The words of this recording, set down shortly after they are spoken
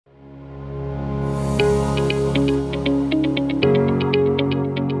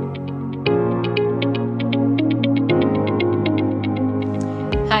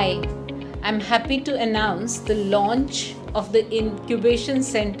happy to announce the launch of the Incubation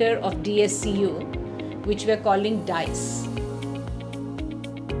Center of DSEU, which we're calling DIICE.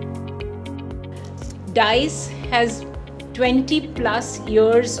 DIICE has 20 plus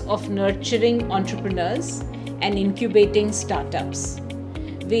years of nurturing entrepreneurs and incubating startups.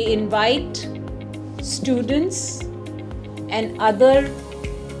 We invite students and other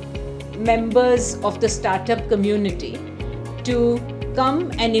members of the startup community to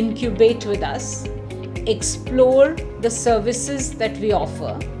come and incubate with us, explore the services that we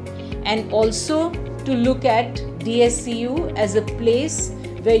offer, and also to look at DSEU as a place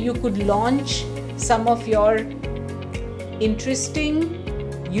where you could launch some of your interesting,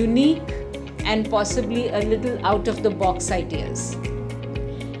 unique, and possibly a little out-of-the-box ideas.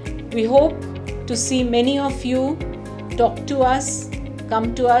 We hope to see many of you talk to us,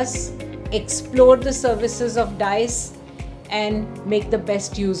 come to us, explore the services of DIICE, and make the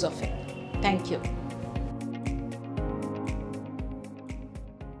best use of it. Thank you.